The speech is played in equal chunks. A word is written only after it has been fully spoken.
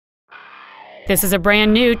This is a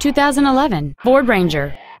brand new 2011 Ford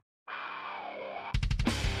Ranger.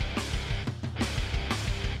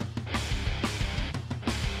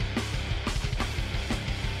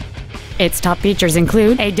 Its top features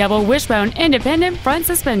include a double wishbone independent front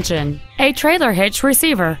suspension, a trailer hitch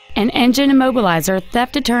receiver, an engine immobilizer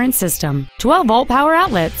theft deterrent system, 12-volt power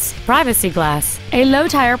outlets, privacy glass, a low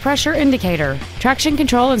tire pressure indicator, traction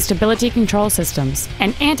control and stability control systems,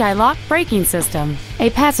 an anti-lock braking system,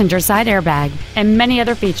 a passenger side airbag, and many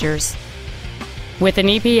other features. With an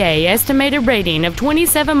EPA estimated rating of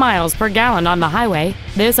 27 miles per gallon on the highway,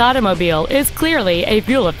 this automobile is clearly a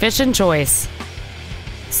fuel-efficient choice.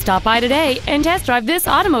 Stop by today and test drive this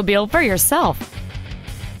automobile for yourself.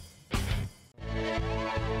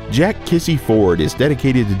 Jack Kissee Ford is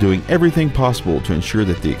dedicated to doing everything possible to ensure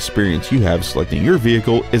that the experience you have selecting your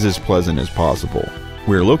vehicle is as pleasant as possible.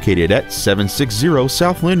 We're located at 760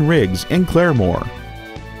 South Lynn Riggs in Claremore.